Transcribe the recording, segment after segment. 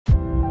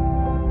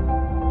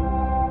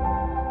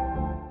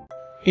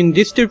In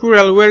this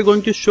tutorial, we are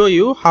going to show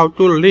you how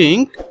to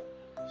link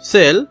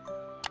cell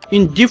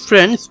in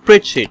different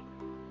spreadsheet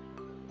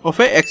of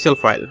a Excel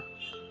file.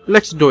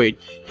 Let's do it.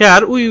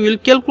 Here we will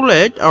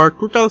calculate our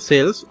total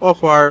sales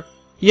of our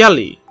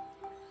yearly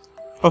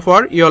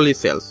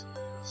sales.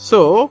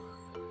 So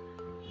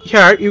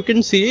here you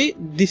can see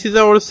this is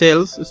our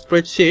sales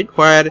spreadsheet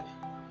where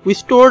we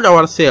stored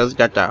our sales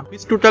data,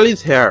 which total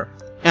is here,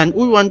 and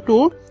we want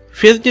to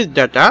fetch this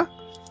data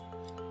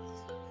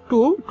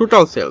to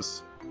total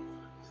sales.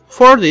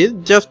 For this,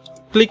 just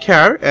click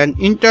here and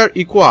enter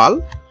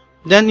equal.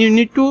 Then you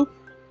need to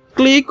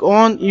click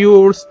on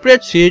your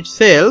spreadsheet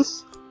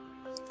sales.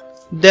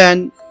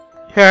 Then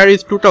here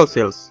is total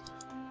sales.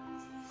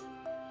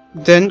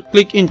 Then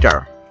click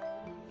enter.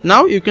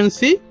 Now you can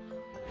see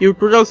your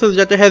total sales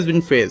data has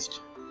been fetched.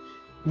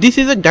 This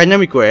is a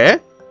dynamic way.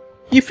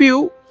 If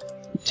you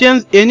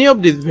change any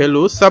of these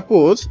values,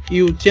 suppose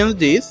you change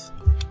this,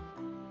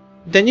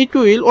 then it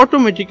will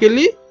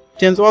automatically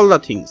change all the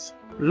things.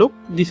 Look,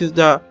 this is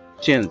the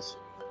change.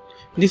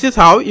 This is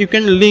how you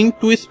can link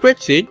to a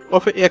spreadsheet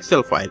of an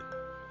Excel file.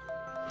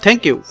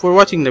 Thank you for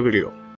watching the video.